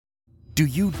Do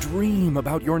you dream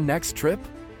about your next trip?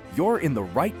 You're in the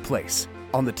right place.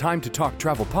 On the Time to Talk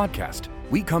Travel podcast,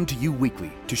 we come to you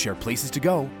weekly to share places to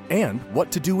go and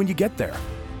what to do when you get there.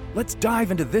 Let's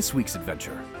dive into this week's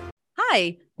adventure.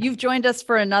 Hi, you've joined us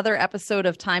for another episode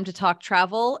of Time to Talk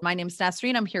Travel. My name's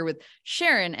Nasreen. I'm here with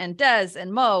Sharon and Des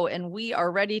and Mo, and we are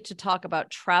ready to talk about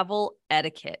travel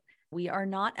etiquette. We are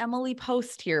not Emily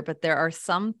Post here, but there are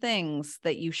some things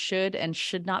that you should and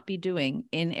should not be doing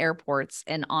in airports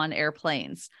and on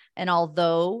airplanes. And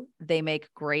although they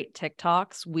make great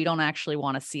TikToks, we don't actually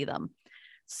want to see them.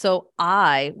 So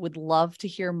I would love to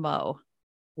hear, Mo,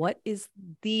 what is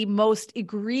the most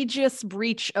egregious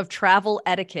breach of travel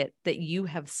etiquette that you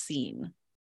have seen?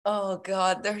 Oh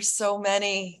God, there's so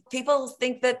many. People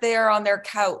think that they are on their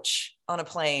couch on a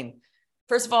plane.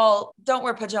 First of all, don't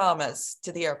wear pajamas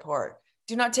to the airport.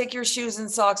 Do not take your shoes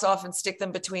and socks off and stick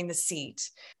them between the seat.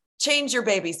 Change your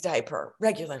baby's diaper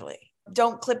regularly.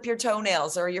 Don't clip your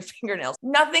toenails or your fingernails.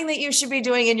 Nothing that you should be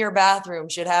doing in your bathroom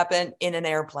should happen in an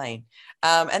airplane.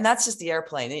 And that's just the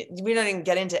airplane. We don't even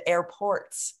get into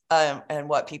airports and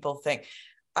what people think.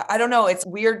 I don't know. It's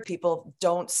weird. People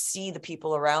don't see the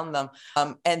people around them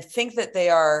and think that they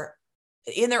are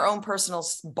in their own personal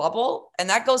bubble. And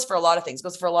that goes for a lot of things. It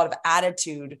goes for a lot of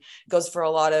attitude, goes for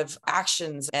a lot of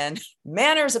actions, and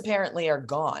manners apparently are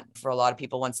gone for a lot of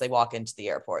people once they walk into the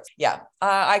airports. Yeah,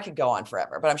 I could go on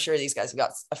forever, but I'm sure these guys have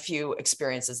got a few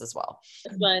experiences as well.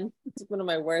 It's one of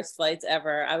my worst flights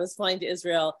ever. I was flying to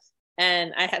Israel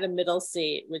and I had a middle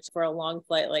seat, which for a long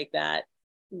flight like that,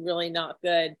 really not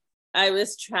good. I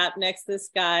was trapped next to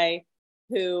this guy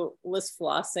who was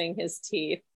flossing his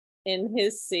teeth in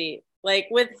his seat, like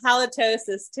with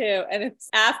halitosis too. And it's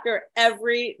after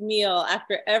every meal,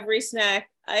 after every snack.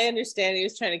 I understand he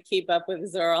was trying to keep up with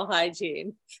his oral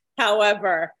hygiene.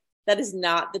 However, that is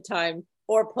not the time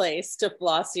or place to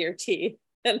floss your teeth.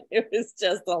 And it was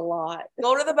just a lot.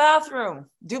 Go to the bathroom.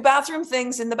 Do bathroom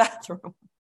things in the bathroom.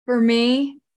 For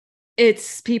me,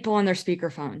 it's people on their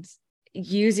speakerphones.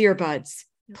 Use earbuds.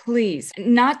 Please,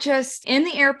 not just in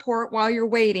the airport while you're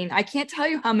waiting. I can't tell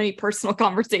you how many personal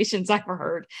conversations I've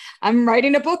heard. I'm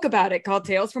writing a book about it called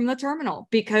Tales from the Terminal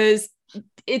because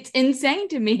it's insane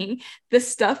to me, the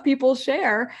stuff people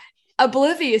share,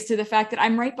 oblivious to the fact that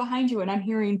I'm right behind you and I'm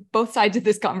hearing both sides of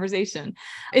this conversation.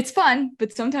 It's fun,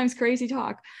 but sometimes crazy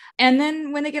talk. And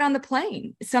then when they get on the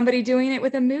plane, somebody doing it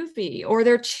with a movie or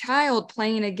their child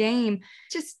playing a game,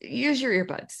 just use your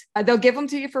earbuds. They'll give them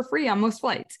to you for free on most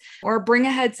flights, or bring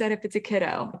a headset if it's a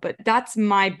kiddo. But that's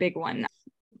my big one.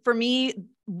 For me,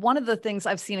 one of the things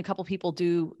I've seen a couple people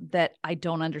do that I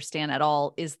don't understand at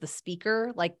all is the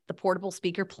speaker, like the portable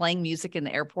speaker playing music in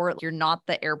the airport. You're not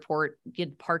the airport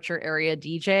departure area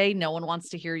DJ. No one wants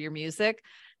to hear your music.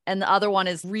 And the other one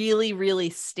is really,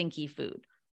 really stinky food.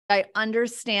 I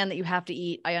understand that you have to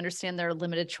eat. I understand there are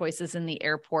limited choices in the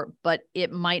airport, but it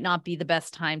might not be the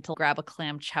best time to grab a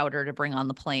clam chowder to bring on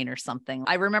the plane or something.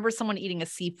 I remember someone eating a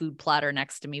seafood platter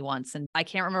next to me once, and I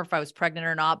can't remember if I was pregnant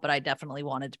or not, but I definitely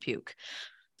wanted to puke.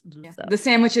 Yeah. So. The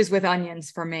sandwiches with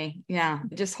onions for me. Yeah.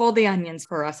 Just hold the onions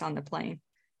for us on the plane.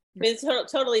 It's a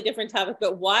totally different topic,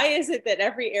 but why is it that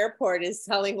every airport is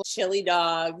selling chili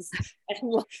dogs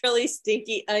and really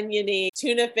stinky oniony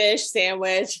tuna fish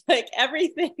sandwich? Like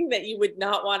everything that you would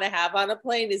not want to have on a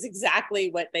plane is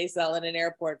exactly what they sell in an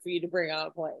airport for you to bring on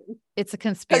a plane. It's a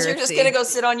conspiracy. Because you're just going to go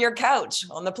sit on your couch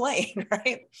on the plane,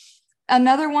 right?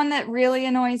 Another one that really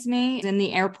annoys me in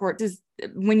the airport is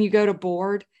when you go to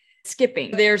board. Skipping.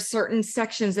 There's certain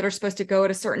sections that are supposed to go at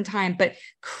a certain time, but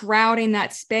crowding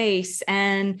that space.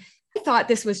 And I thought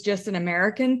this was just an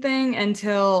American thing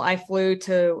until I flew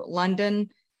to London.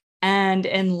 And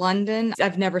in London,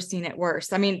 I've never seen it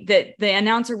worse. I mean, the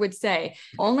announcer would say,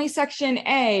 only section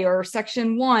A or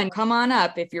section 1, come on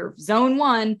up if you're zone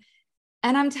 1.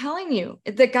 And I'm telling you,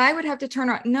 the guy would have to turn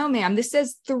around. No, ma'am, this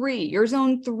says 3. You're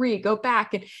zone 3. Go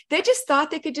back. And they just thought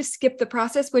they could just skip the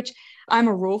process, which I'm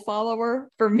a rule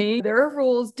follower. For me, there are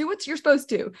rules. Do what you're supposed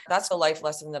to. That's a life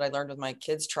lesson that I learned with my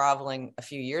kids traveling a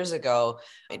few years ago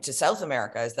to South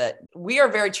America, is that we are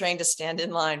very trained to stand in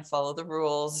line, follow the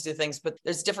rules, do things. But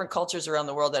there's different cultures around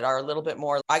the world that are a little bit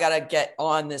more, I got to get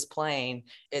on this plane.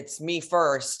 It's me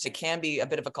first. It can be a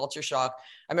bit of a culture shock.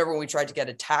 I remember when we tried to get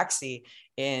a taxi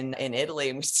in Italy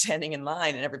and we were standing in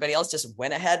line and everybody else just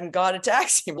went ahead and got a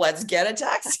taxi. Let's get a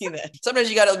taxi then. Sometimes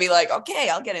you got to be like, okay,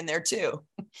 I'll get in there too.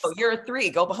 Oh, you're a 3,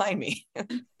 go behind me.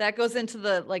 That goes into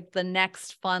the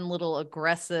next fun little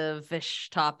aggressive-ish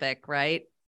topic, right?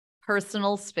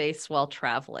 Personal space while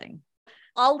traveling.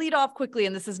 I'll lead off quickly.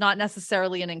 And this is not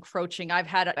necessarily an encroaching. I've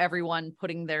had everyone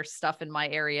putting their stuff in my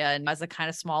area. And as a kind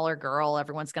of smaller girl,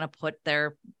 everyone's going to put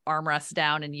their armrests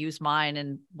down and use mine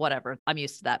and whatever. I'm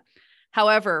used to that.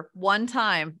 However, one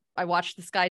time I watched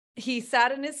this guy, he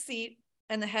sat in his seat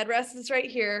and the headrest is right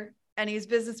here. And he's a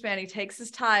businessman. He takes his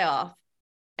tie off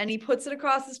and he puts it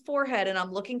across his forehead. And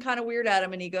I'm looking kind of weird at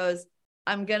him. And he goes,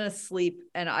 I'm going to sleep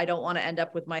and I don't want to end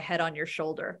up with my head on your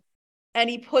shoulder. And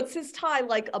he puts his tie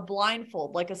like a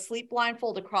blindfold, like a sleep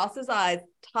blindfold across his eyes,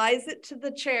 ties it to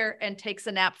the chair and takes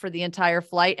a nap for the entire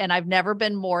flight. And I've never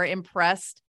been more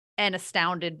impressed and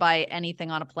astounded by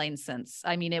anything on a plane since.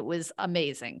 I mean, it was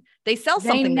amazing. They sell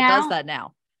something that does that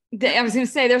now. I was going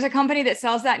to say there's a company that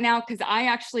sells that now because I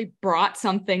actually brought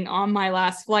something on my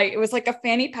last flight. It was like a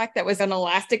fanny pack that was an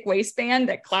elastic waistband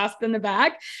that clasped in the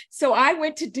back. So I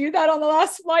went to do that on the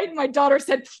last flight and my daughter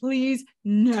said, please,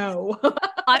 no.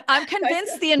 I'm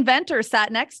convinced the inventor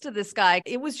sat next to this guy.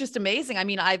 It was just amazing. I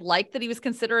mean, I like that he was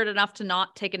considerate enough to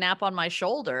not take a nap on my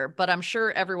shoulder, but I'm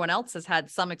sure everyone else has had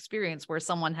some experience where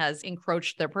someone has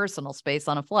encroached their personal space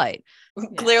on a flight.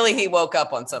 Clearly he woke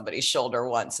up on somebody's shoulder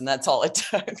once and that's all it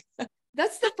took.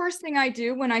 That's the first thing I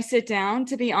do when I sit down.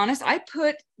 To be honest, I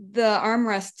put the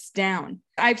armrests down.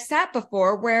 I've sat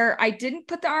before where I didn't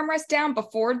put the armrest down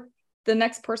before the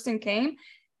next person came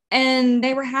and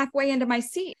they were halfway into my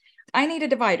seat. I need a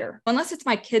divider, unless it's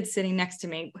my kid sitting next to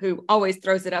me who always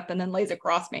throws it up and then lays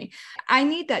across me. I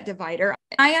need that divider.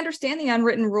 I understand the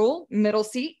unwritten rule, middle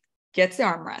seat gets the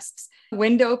armrests.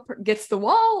 Window gets the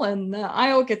wall and the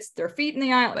aisle gets their feet in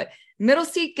the aisle. But middle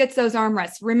seat gets those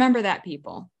armrests. Remember that,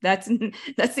 people. That's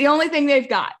the only thing they've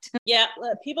got. Yeah,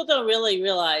 people don't really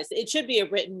realize it should be a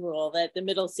written rule that the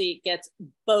middle seat gets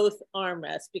both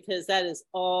armrests because that is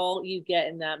all you get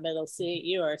in that middle seat.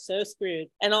 You are so screwed.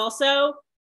 And also,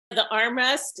 the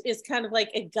armrest is kind of like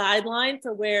a guideline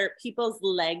for where people's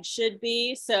legs should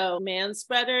be. So man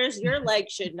spreaders, your leg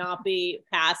should not be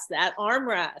past that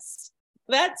armrest.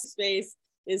 That space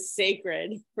is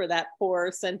sacred for that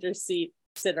poor center seat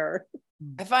sitter.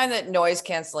 I find that noise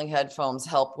canceling headphones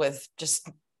help with just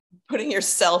putting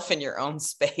yourself in your own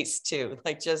space too.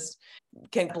 Like just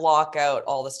can block out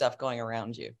all the stuff going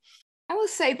around you. I will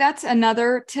say that's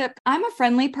another tip. I'm a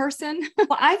friendly person.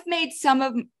 I've made some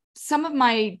of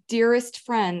my dearest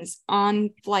friends on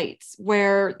flights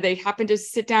where they happen to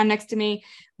sit down next to me.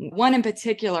 One in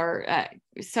particular,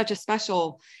 such a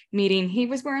special meeting. He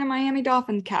was wearing a Miami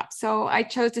Dolphin cap. So I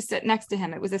chose to sit next to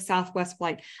him. It was a Southwest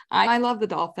flight. I love the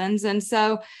Dolphins. And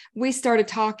so we started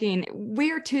talking.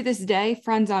 We are to this day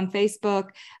friends on Facebook.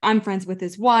 I'm friends with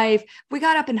his wife. We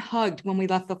got up and hugged when we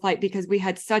left the flight because we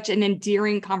had such an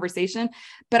endearing conversation.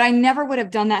 But I never would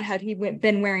have done that had he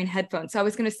been wearing headphones. So I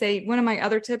was going to say, one of my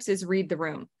other tips is read the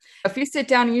room. If you sit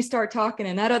down and you start talking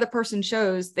and that other person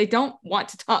shows they don't want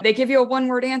to talk, they give you a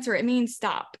one-word answer, it means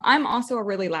stop. I'm also a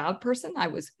really loud person. I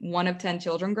was one of 10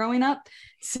 children growing up.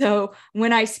 So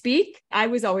when I speak, I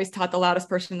was always taught the loudest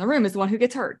person in the room is the one who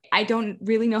gets heard. I don't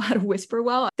really know how to whisper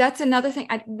well. That's another thing.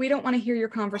 We don't want to hear your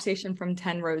conversation from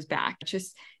 10 rows back.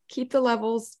 Just keep the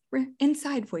levels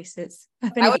inside voices. I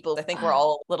think we're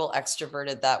all a little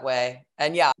extroverted that way.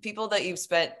 And yeah, people that you've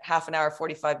spent half an hour,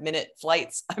 45-minute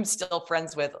flights, I'm still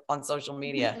friends with on social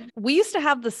media. We used to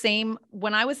have the same,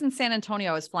 when I was in San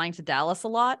Antonio, I was flying to Dallas a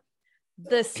lot.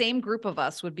 The same group of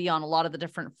us would be on a lot of the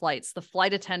different flights. The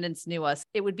flight attendants knew us.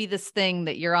 It would be this thing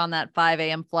that you're on that 5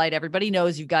 a.m. flight. Everybody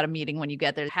knows you've got a meeting when you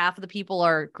get there. Half of the people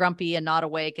are grumpy and not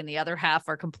awake, and the other half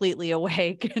are completely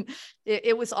awake. And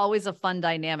it was always a fun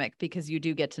dynamic because you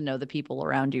do get to know the people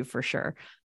around you for sure.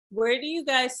 Where do you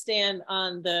guys stand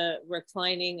on the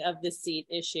reclining of the seat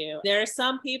issue? There are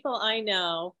some people I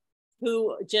know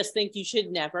who just think you should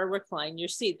never recline your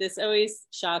seat. This always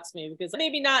shocks me because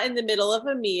maybe not in the middle of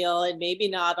a meal and maybe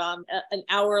not on an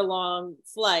hour-long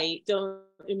flight, don't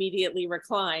immediately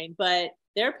recline. But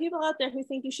there are people out there who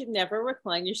think you should never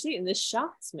recline your seat, and this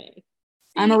shocks me.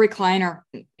 I'm a recliner.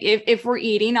 If we're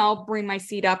eating, I'll bring my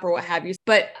seat up or what have you,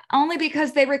 but only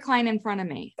because they recline in front of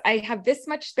me. I have this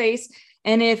much space.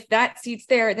 And if that seat's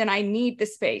there, then I need the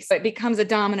space. It becomes a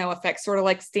domino effect, sort of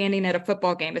like standing at a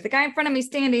football game. If the guy in front of me is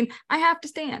standing, I have to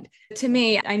stand. To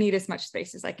me, I need as much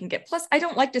space as I can get. Plus, I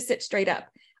don't like to sit straight up.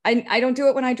 I don't do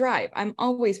it when I drive. I'm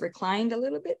always reclined a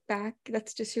little bit back.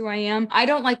 That's just who I am. I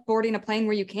don't like boarding a plane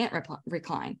where you can't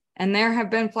recline. And there have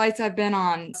been flights I've been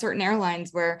on, certain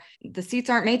airlines where the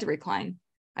seats aren't made to recline.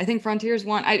 I think Frontier's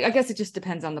one. I guess it just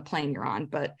depends on the plane you're on,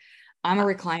 but I'm a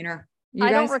recliner.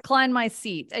 I don't recline my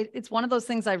seat. It's one of those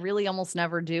things I really almost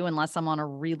never do unless I'm on a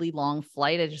really long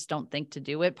flight. I just don't think to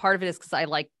do it. Part of it is because I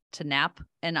like to nap,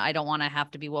 and I don't want to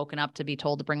have to be woken up to be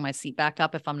told to bring my seat back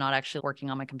up if I'm not actually working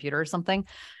on my computer or something.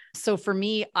 So for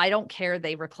me, I don't care.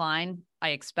 They recline. I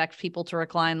expect people to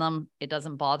recline them. It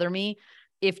doesn't bother me.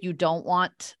 If you don't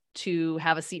want to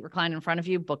have a seat reclined in front of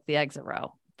you, book the exit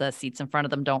row. The seats in front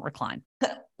of them don't recline.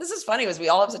 This is funny because we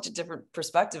all have such a different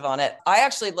perspective on it. I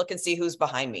actually look and see who's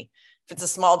behind me. If it's a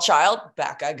small child,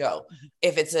 back I go.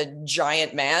 If it's a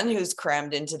giant man who's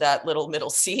crammed into that little middle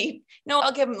seat,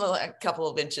 I'll give him a couple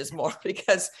of inches more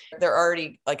because they're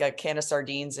already like a can of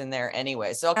sardines in there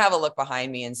anyway. So I'll have a look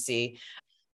behind me and see.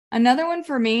 Another one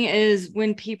for me is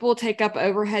when people take up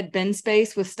overhead bin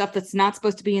space with stuff that's not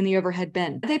supposed to be in the overhead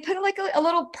bin. They put like a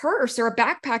little purse or a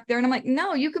backpack there. And I'm like,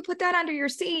 no, you could put that under your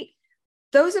seat.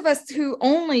 Those of us who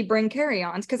only bring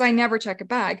carry-ons, because I never check a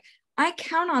bag, I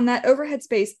count on that overhead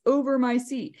space over my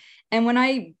seat. And when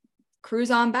I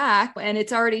cruise on back and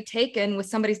it's already taken with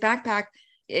somebody's backpack,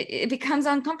 it becomes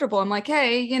uncomfortable. I'm like,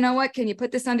 hey, you know what? Can you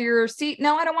put this under your seat?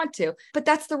 No, I don't want to. But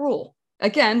that's the rule.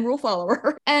 Again, rule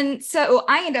follower. And so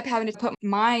I end up having to put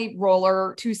my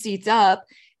roller 2 seats up.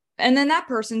 And then that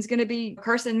person's going to be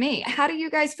cursing me. How do you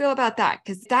guys feel about that?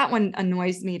 Because that one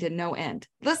annoys me to no end.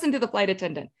 Listen to the flight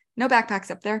attendant. No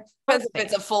backpacks up there. If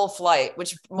it's a full flight,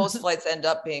 which most flights end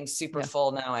up being super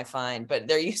full now, I find. But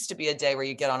there used to be a day where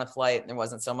you get on a flight and there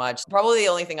wasn't so much. Probably the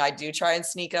only thing I do try and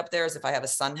sneak up there is if I have a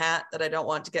sun hat that I don't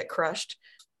want to get crushed.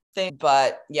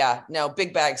 But yeah, no,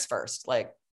 big bags first.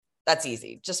 Like, that's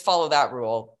easy. Just follow that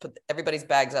rule. Put everybody's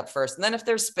bags up first. And then if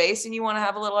there's space and you want to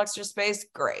have a little extra space,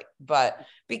 great. But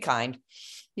be kind.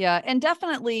 Yeah. And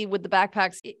definitely with the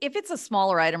backpacks, if it's a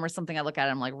smaller item or something, I look at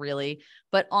it, I'm like, really?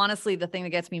 But honestly, the thing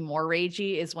that gets me more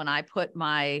ragey is when I put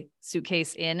my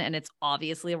suitcase in and it's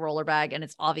obviously a roller bag and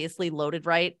it's obviously loaded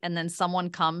right. And then someone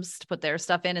comes to put their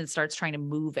stuff in and starts trying to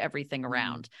move everything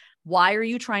around. Why are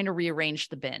you trying to rearrange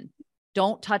the bin?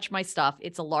 Don't touch my stuff.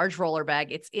 It's a large roller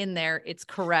bag. It's in there. It's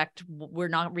correct. We're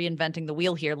not reinventing the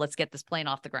wheel here. Let's get this plane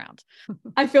off the ground.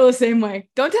 I feel the same way.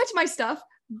 Don't touch my stuff.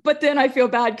 But then I feel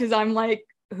bad because I'm like,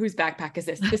 whose backpack is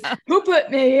this? Who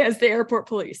put me as the airport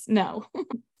police? No.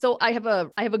 So I have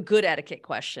a good etiquette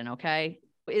question. Okay.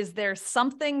 Is there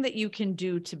something that you can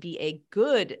do to be a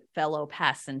good fellow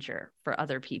passenger for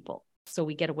other people? So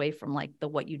we get away from like the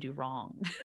what you do wrong.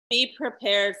 Be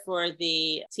prepared for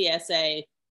the TSA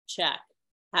check.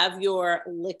 Have your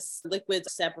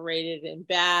liquids separated in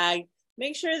bag.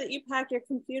 Make sure that you pack your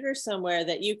computer somewhere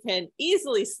that you can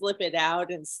easily slip it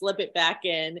out and slip it back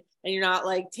in. And you're not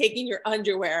like taking your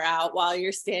underwear out while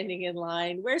you're standing in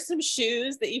line. Wear some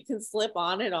shoes that you can slip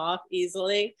on and off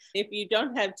easily. If you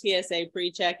don't have TSA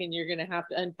pre-check and you're going to have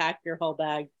to unpack your whole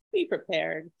bag, be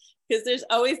prepared. Because there's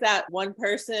always that one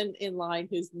person in line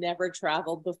who's never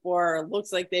traveled before or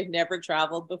looks like they've never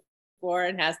traveled before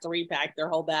and has to repack their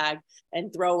whole bag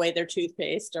and throw away their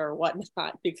toothpaste or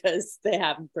whatnot because they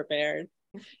haven't prepared.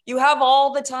 You have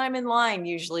all the time in line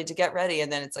usually to get ready.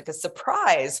 And then it's like a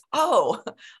surprise. Oh,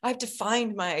 I have to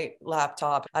find my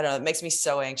laptop. I don't know. It makes me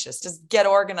so anxious. Just get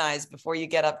organized before you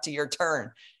get up to your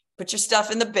turn. Put your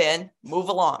stuff in the bin, move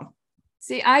along.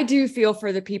 See, I do feel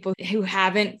for the people who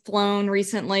haven't flown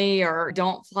recently or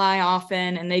don't fly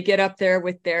often, and they get up there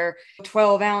with their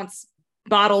 12-ounce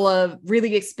bottle of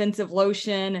really expensive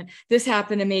lotion. And this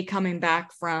happened to me coming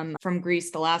back from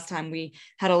Greece the last time we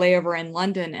had a layover in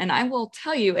London. And I will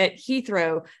tell you, at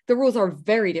Heathrow, the rules are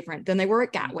very different than they were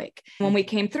at Gatwick. When we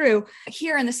came through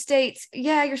here in the States,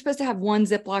 yeah, you're supposed to have one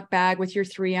Ziploc bag with your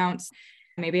 3-ounce.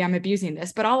 Maybe I'm abusing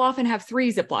this, but I'll often have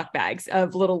 3 Ziploc bags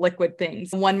of little liquid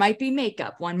things. One might be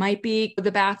makeup, one might be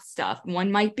the bath stuff,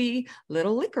 one might be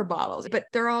little liquor bottles, but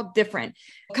they're all different.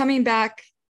 Coming back,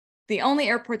 the only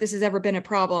airport this has ever been a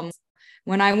problem,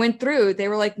 when I went through, they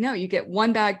were like, no, you get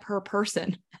 1 bag per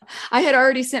person. I had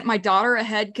already sent my daughter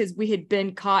ahead because we had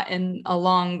been caught in a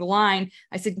long line.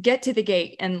 I said, get to the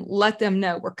gate and let them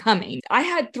know we're coming. I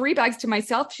had 3 bags to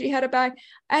myself. She had a bag.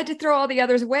 I had to throw all the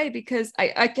others away because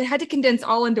I had to condense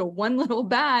all into one little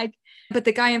bag. But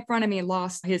the guy in front of me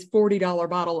lost his $40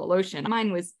 bottle of lotion.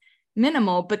 Mine was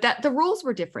minimal, but the rules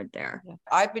were different there.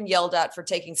 I've been yelled at for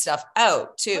taking stuff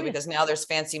out too, because now there's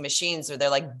fancy machines where they're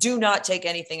like, do not take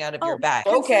anything out of your bag.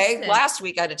 Okay. Last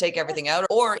week I had to take everything out.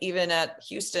 Or even at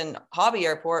Houston Hobby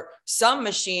Airport, some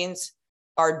machines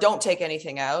are don't take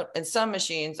anything out and some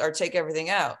machines are take everything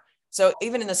out. So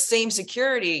even in the same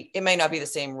security, it may not be the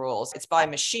same rules. It's by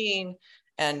machine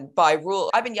And by rule,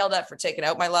 I've been yelled at for taking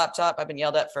out my laptop. I've been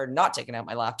yelled at for not taking out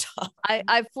my laptop.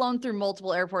 I've flown through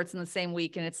multiple airports in the same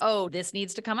week and it's, oh, this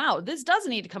needs to come out. This doesn't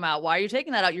need to come out. Why are you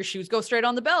taking that out? Your shoes go straight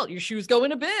on the belt. Your shoes go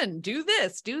in a bin. Do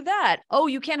this, do that. Oh,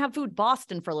 you can't have food.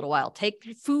 Boston for a little while.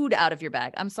 Take food out of your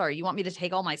bag. I'm sorry. You want me to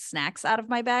take all my snacks out of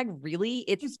my bag? Really?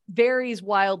 It just varies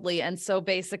wildly. And so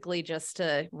basically just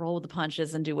to roll the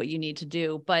punches and do what you need to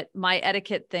do. But my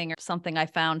etiquette thing, or something I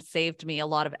found saved me a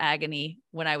lot of agony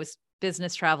when I was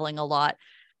business traveling a lot,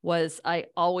 was I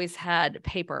always had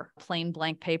paper, plain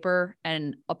blank paper,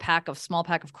 and a small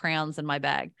pack of crayons in my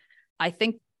bag. I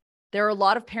think there are a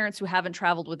lot of parents who haven't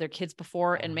traveled with their kids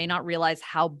before and may not realize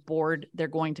how bored they're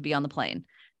going to be on the plane.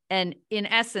 And in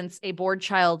essence, a bored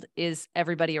child is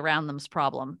everybody around them's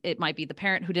problem. It might be the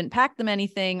parent who didn't pack them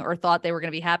anything or thought they were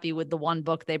going to be happy with the one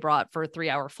book they brought for a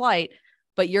 3-hour flight,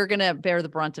 but you're going to bear the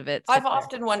brunt of it. I've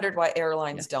often wondered why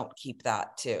airlines don't keep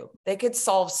that too. They could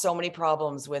solve so many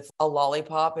problems with a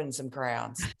lollipop and some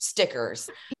crayons, stickers.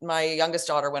 My youngest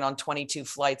daughter went on 22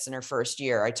 flights in her first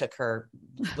year. I took her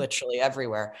literally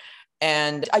everywhere.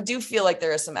 And I do feel like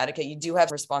there is some etiquette. You do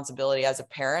have responsibility as a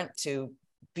parent to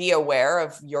be aware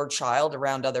of your child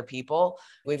around other people.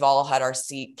 We've all had our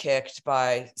seat kicked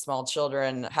by small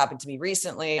children. It happened to me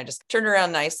recently. I just turned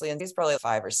around nicely, and he's probably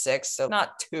 5 or 6, so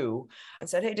not 2, and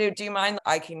said, hey, dude, do you mind?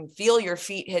 I can feel your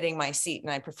feet hitting my seat,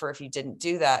 and I prefer if you didn't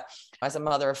do that. As a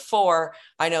mother of 4,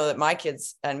 I know that my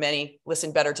kids and many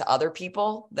listen better to other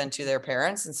people than to their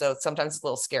parents. And so sometimes it's a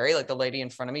little scary. Like the lady in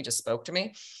front of me just spoke to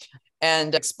me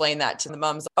and explained that to the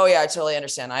moms. Oh yeah, I totally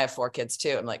understand. I have 4 kids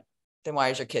too. I'm like, then why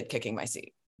is your kid kicking my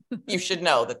seat? You should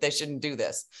know that they shouldn't do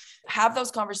this. Have those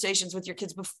conversations with your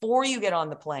kids before you get on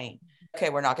the plane. Okay,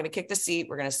 we're not going to kick the seat.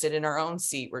 We're going to sit in our own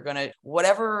seat. We're going to,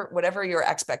 whatever your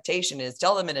expectation is,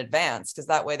 tell them in advance, because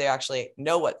that way they actually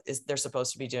know what they're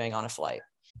supposed to be doing on a flight.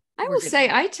 I will say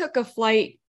I took a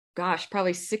flight,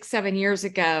 probably 6-7 years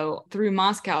ago through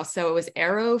Moscow. So it was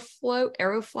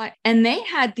Aeroflight, and they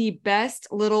had the best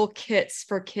little kits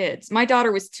for kids. My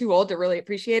daughter was too old to really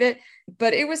appreciate it,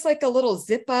 but it was like a little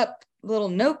zip up little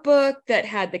notebook that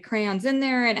had the crayons in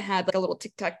there, and it had like a little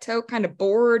tic-tac-toe kind of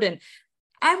board. And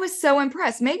I was so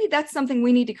impressed. Maybe that's something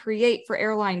we need to create for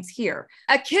airlines here.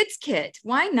 A kid's kit.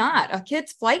 Why not? A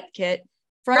kid's flight kit.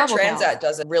 Air Transat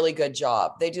does a really good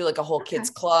job. They do like a whole kids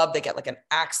club. They get like an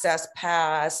access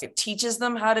pass. It teaches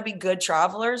them how to be good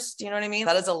travelers. Do you know what I mean?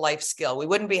 That is a life skill. We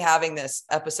wouldn't be having this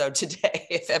episode today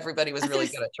if everybody was really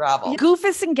good at travel.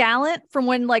 Goofus and Gallant from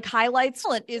when like highlights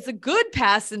is a good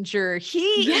passenger.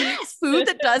 He eats food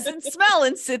that doesn't smell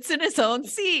and sits in his own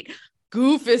seat.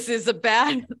 Goofus is a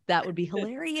bad. That would be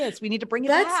hilarious. We need to bring it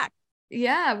back.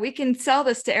 Yeah, we can sell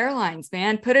this to airlines,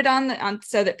 man. Put it on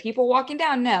so that people walking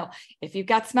down know if you've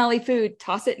got smelly food,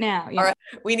 toss it now. All right.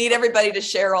 We need everybody to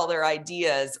share all their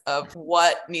ideas of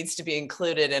what needs to be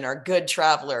included in our good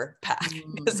traveler pack,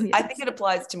 because I think it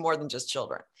applies to more than just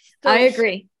children. So I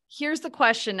agree. Here's the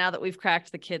question now that we've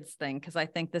cracked the kids thing, because I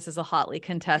think this is a hotly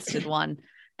contested one.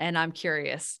 And I'm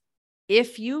curious,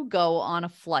 if you go on a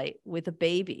flight with a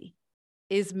baby,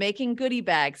 is making goodie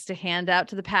bags to hand out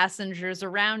to the passengers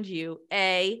around you,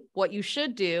 A, what you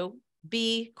should do,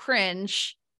 B,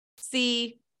 cringe,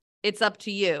 C, it's up to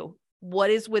you. What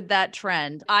is with that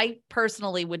trend? I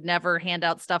personally would never hand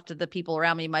out stuff to the people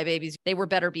around me. My babies, they were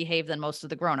better behaved than most of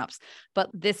the grownups, but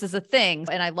this is a thing.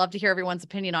 And I'd love to hear everyone's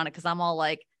opinion on it, because I'm all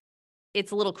like,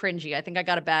 it's a little cringy. I think I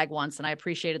got a bag once and I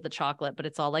appreciated the chocolate, but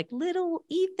it's all like, little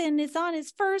Ethan is on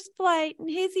his first flight and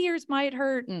his ears might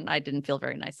hurt. And I didn't feel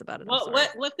very nice about it.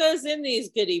 What goes in these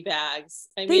goodie bags?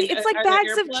 I mean, it's like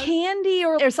bags of candy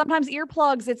or sometimes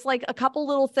earplugs. It's like a couple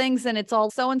little things and it's all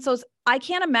so-and-so's. I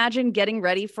can't imagine getting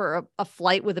ready for a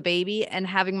flight with a baby and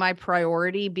having my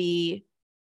priority be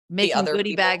making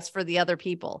goodie bags for the other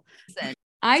people.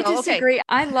 I disagree. Okay.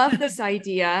 I love this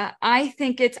idea. I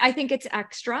think it's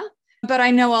extra. But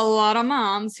I know a lot of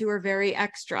moms who are very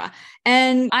extra.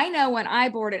 And I know when I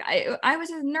boarded, I was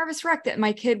a nervous wreck that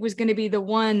my kid was going to be the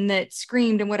one that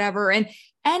screamed and whatever. And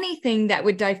anything that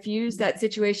would diffuse that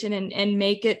situation and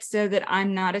make it so that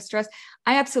I'm not as stressed,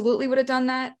 I absolutely would have done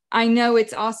that. I know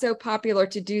it's also popular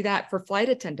to do that for flight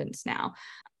attendants now.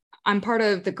 I'm part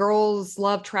of the Girls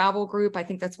Love Travel group. I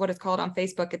think that's what it's called on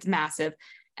Facebook. It's massive.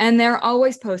 And they're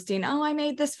always posting, oh, I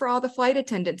made this for all the flight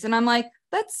attendants. And I'm like,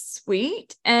 that's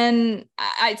sweet. And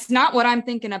it's not what I'm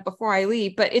thinking of before I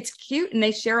leave, but it's cute. And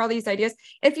they share all these ideas.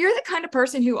 If you're the kind of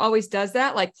person who always does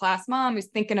that, like class mom who's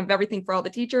thinking of everything for all the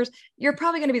teachers, you're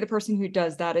probably going to be the person who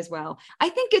does that as well. I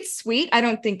think it's sweet. I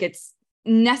don't think it's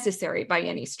necessary by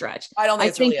any stretch. I don't think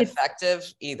it's really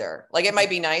effective either. Like it might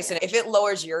be nice. And if it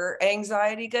lowers your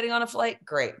anxiety getting on a flight,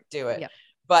 great, do it. Yep.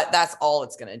 but that's all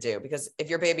it's going to do, because if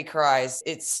your baby cries,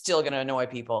 it's still going to annoy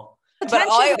people. Attention.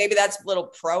 But maybe that's a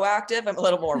little proactive. I'm a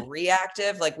little more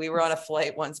reactive. Like we were on a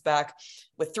flight once back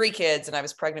with 3 kids and I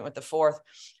was pregnant with the 4th.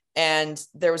 And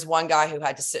there was one guy who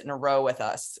had to sit in a row with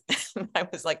us. I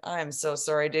was like, I'm so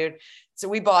sorry, dude. So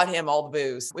we bought him all the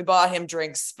booze. We bought him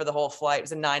drinks for the whole flight. It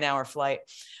was a 9-hour flight.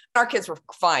 Our kids were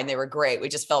fine. They were great. We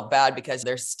just felt bad because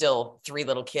there's still 3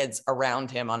 little kids around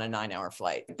him on a 9-hour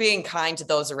flight. Being kind to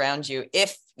those around you,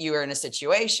 if you are in a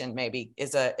situation, maybe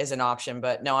is an option.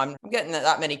 But no, I'm getting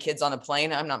that many kids on a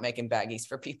plane. I'm not making baggies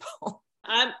for people.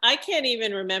 I can't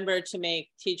even remember to make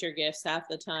teacher gifts half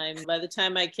the time. By the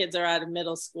time my kids are out of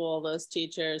middle school, those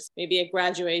teachers, maybe at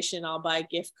graduation, I'll buy a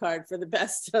gift card for the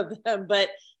best of them. But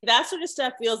that sort of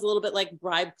stuff feels a little bit like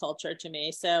bribe culture to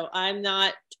me. So I'm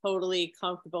not totally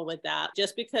comfortable with that.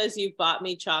 Just because you bought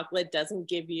me chocolate doesn't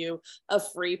give you a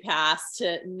free pass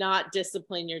to not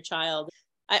discipline your child.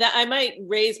 I might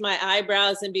raise my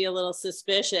eyebrows and be a little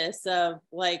suspicious of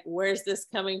like, where's this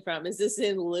coming from? Is this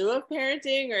in lieu of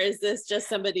parenting, or is this just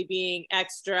somebody being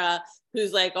extra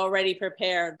who's like already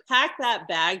prepared? Pack that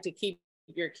bag to keep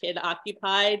your kid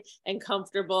occupied and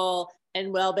comfortable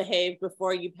and well-behaved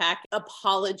before you pack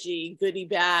apology goodie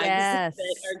bags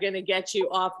that are going to get you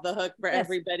off the hook for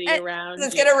everybody around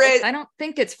It's you. gonna raise. I don't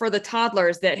think it's for the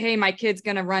toddlers that, hey, my kid's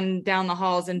going to run down the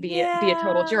halls and be a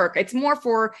total jerk. It's more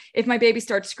for if my baby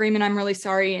starts screaming, I'm really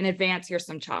sorry in advance, here's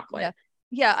some chocolate.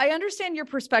 Yeah, I understand your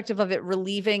perspective of it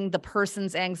relieving the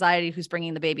person's anxiety who's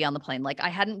bringing the baby on the plane. Like I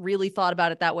hadn't really thought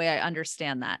about it that way. I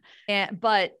understand that.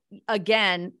 But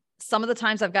again, some of the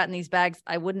times I've gotten these bags,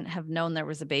 I wouldn't have known there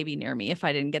was a baby near me if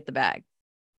I didn't get the bag.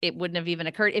 It wouldn't have even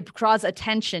occurred. It draws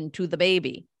attention to the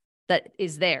baby that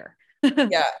is there.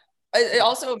 Yeah. It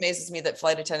also amazes me that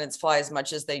flight attendants fly as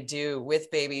much as they do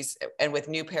with babies and with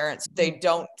new parents. They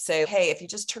don't say, hey, if you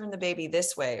just turn the baby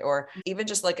this way, or even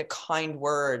just like a kind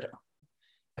word.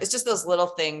 It's just those little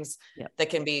things that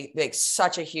can make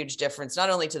such a huge difference, not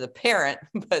only to the parent,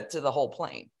 but to the whole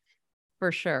plane.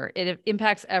 For sure. It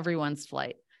impacts everyone's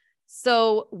flight.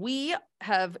 So we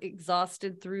have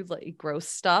exhausted through like gross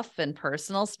stuff and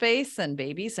personal space and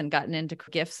babies and gotten into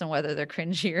gifts and whether they're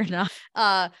cringy or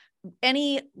not.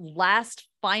 Any last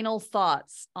final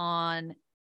thoughts on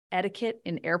etiquette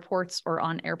in airports or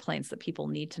on airplanes that people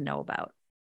need to know about?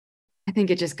 I think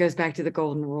it just goes back to the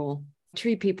golden rule.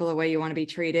 Treat people the way you want to be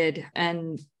treated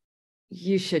and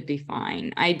you should be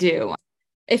fine. I do.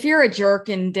 If you're a jerk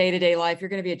in day-to-day life, you're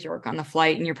going to be a jerk on the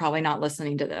flight and you're probably not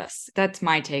listening to this. That's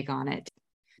my take on it.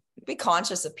 Be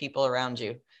conscious of people around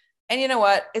you. And you know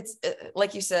what? It's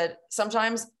like you said,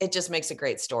 sometimes it just makes a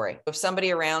great story. If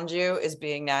somebody around you is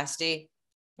being nasty,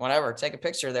 whatever, take a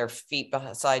picture of their feet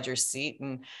beside your seat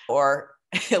or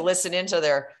listen into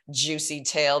their juicy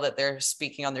tale that they're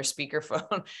speaking on their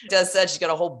speakerphone. Des said she's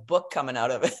got a whole book coming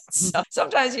out of it. So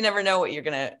sometimes you never know what you're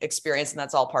going to experience, and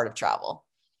that's all part of travel.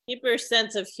 Keep your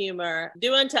sense of humor.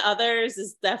 Do unto others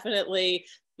is definitely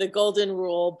the golden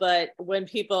rule, but when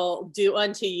people do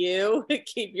unto you,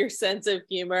 keep your sense of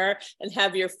humor and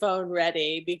have your phone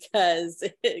ready, because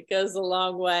it goes a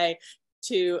long way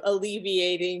to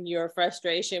alleviating your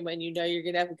frustration when you know you're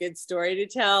going to have a good story to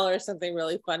tell or something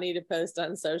really funny to post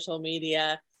on social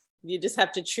media. You just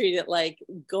have to treat it like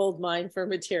gold mine for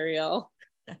material.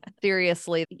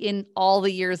 Seriously, in all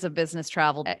the years of business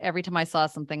travel, every time I saw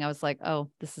something, I was like, oh,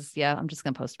 this is, I'm just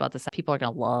going to post about this. People are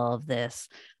going to love this.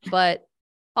 But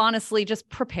honestly, just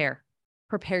prepare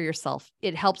yourself.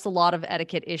 It helps a lot of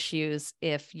etiquette issues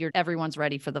if everyone's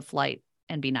ready for the flight,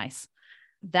 and be nice.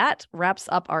 That wraps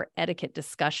up our etiquette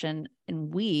discussion,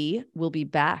 and we will be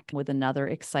back with another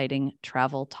exciting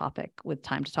travel topic with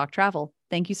Time to Talk Travel.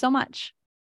 Thank you so much.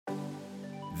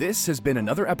 This has been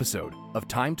another episode of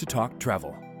Time to Talk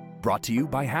Travel, brought to you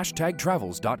by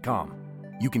 #travels.com.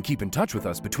 You can keep in touch with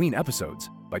us between episodes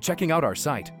by checking out our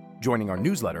site, joining our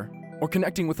newsletter, or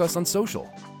connecting with us on social.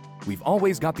 We've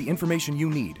always got the information you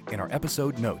need in our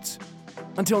episode notes.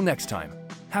 Until next time,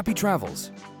 happy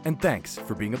travels, and thanks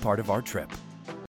for being a part of our trip.